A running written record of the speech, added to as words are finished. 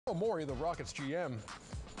Daryl Morey, the Rockets GM,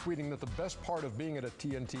 tweeting that the best part of being at a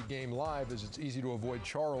TNT game live is it's easy to avoid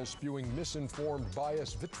Charles spewing misinformed,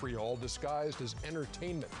 biased vitriol disguised as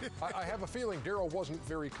entertainment. I have a feeling Daryl wasn't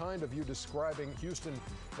very kind of you describing Houston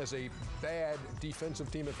as a bad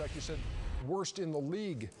defensive team. In fact, you said worst in the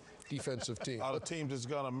league defensive team. A team that's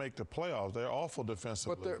going to make the playoffs. They're awful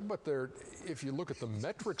defensively. But they're, if you look at the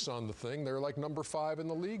metrics on the thing, they're like number 5 in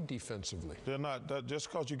the league defensively. They're not. Just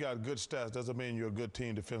because you got good stats doesn't mean you're a good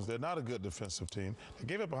team defensively. They're not a good defensive team. They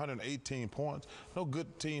gave up 118 points. No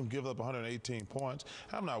good team gives up 118 points.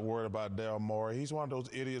 I'm not worried about Daryl Morey. He's one of those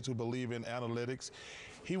idiots who believe in analytics.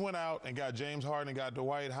 He went out and got James Harden and got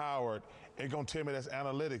Dwight Howard and going to tell me that's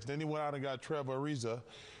analytics. Then he went out and got Trevor Ariza.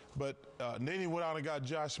 But then he went out and got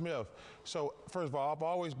Josh Smith. So first of all, I've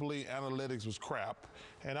always believed analytics was crap,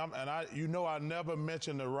 and I never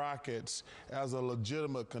mentioned the Rockets as a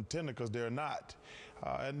legitimate contender because they're not.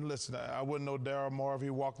 And listen, I wouldn't know Daryl Morey if he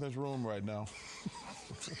walked in this room right now.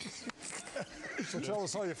 So tell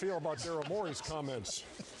us how you feel about Daryl Morey's comments.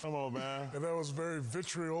 Come on, man. And that was very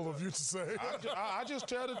vitriol of you to say. I just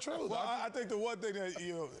tell the truth. Well, I think the one thing that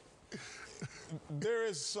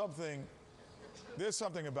there's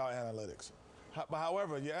something about analytics.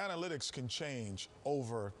 However, your analytics can change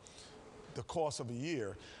over the course of a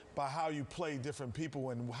year by how you play different people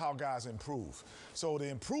and how guys improve. So the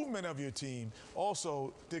improvement of your team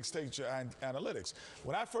also dictates your analytics.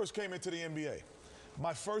 When I first came into the NBA,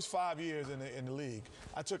 my first 5 years in the league,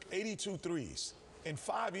 I took 82 threes. In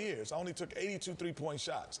 5 years, I only took 82 three-point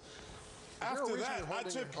shots. After that,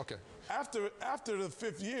 after the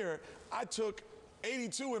 5th year, I took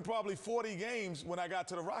 82 in probably 40 games when I got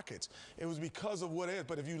to the Rockets. It was because of what it is.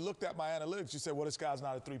 But if you looked at my analytics, you said, well, this guy's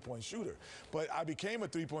not a three-point shooter. But I became a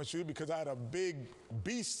three-point shooter because I had a big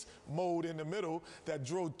beast mode in the middle that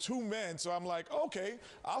drove 2 men. So I'm like, okay,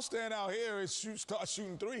 I'll stand out here and start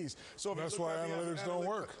shooting threes. So that's why analytics don't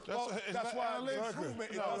work. That's why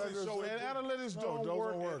improvement doesn't show. And analytics don't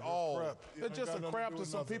work at all. They're just a crap to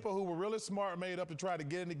some people who were really smart, made up to try to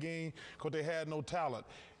get in the game because they had no talent.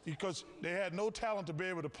 Because they had no talent to be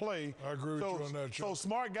able to play. I agree with you on that, Joe. So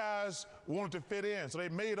smart guys wanted to fit in. So they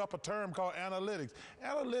made up a term called analytics.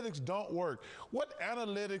 Analytics don't work. What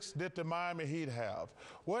analytics did the Miami Heat have?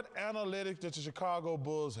 What analytics did the Chicago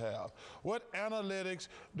Bulls have? What analytics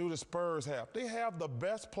do the Spurs have? They have the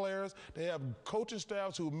best players. They have coaching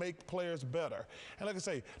staffs who make players better. And like I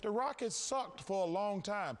say, the Rockets sucked for a long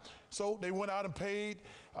time. So they went out and paid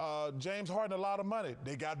James Harden a lot of money.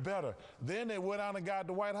 They got better. Then they went out and got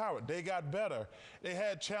Dwight Howard. They got better. They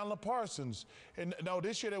had Chandler Parsons. And no,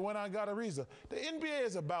 this year they went out and got Ariza. The NBA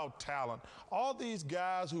is about talent. All these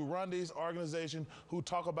guys who run these organizations who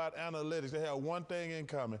talk about analytics, they have one thing in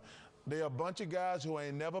common. They're a bunch of guys who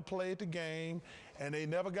ain't never played the game, and they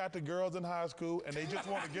never got the girls in high school, and they just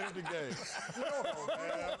want to get in the game.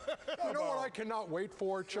 You know what I cannot wait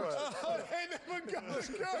for, Chuck? They never got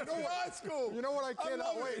the girls in high school. You know what I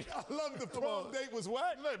cannot wait? I love the prom date was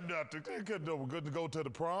whack. Nothing. They couldn't do good to go to the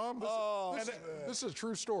prom. This is a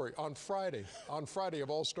true story. On Friday of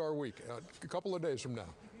All-Star Week, a couple of days from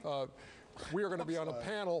now, we are going to be on a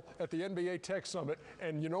panel at the NBA Tech Summit,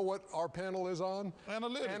 and you know what our panel is on?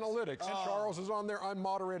 Analytics. And Charles is on there. I'm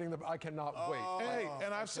moderating them. I cannot wait. Hey,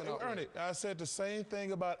 and I've said, Ernie, I said the same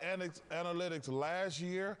thing about analytics last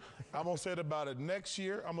year. I'm going to say it about it next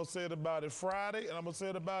year. I'm going to say it about it Friday, and I'm going to say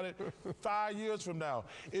it about it 5 years from now.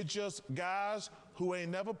 It's just guys who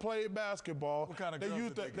ain't never played basketball. What kind of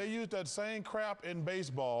girls they use that same crap in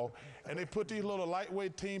baseball, and they put these little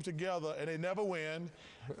lightweight teams together, and they never win.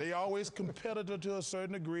 They always competitive to a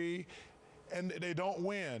certain degree, and they don't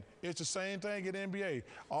win. It's the same thing in the NBA.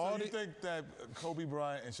 So you think that Kobe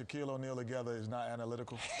Bryant and Shaquille O'Neal together is not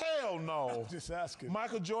analytical? Hell no. I'm just asking.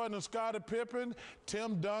 Michael Jordan and Scottie Pippen,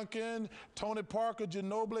 Tim Duncan, Tony Parker,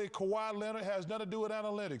 Ginobili, Kawhi Leonard has nothing to do with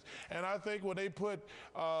analytics. And I think when they put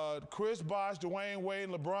Chris Bosh, Dwayne Wade,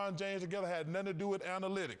 and LeBron James together, had nothing to do with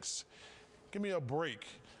analytics. Give me a break.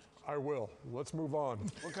 I will. Let's move on.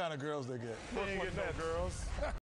 What kind of girls they get? They ain't getting no girls.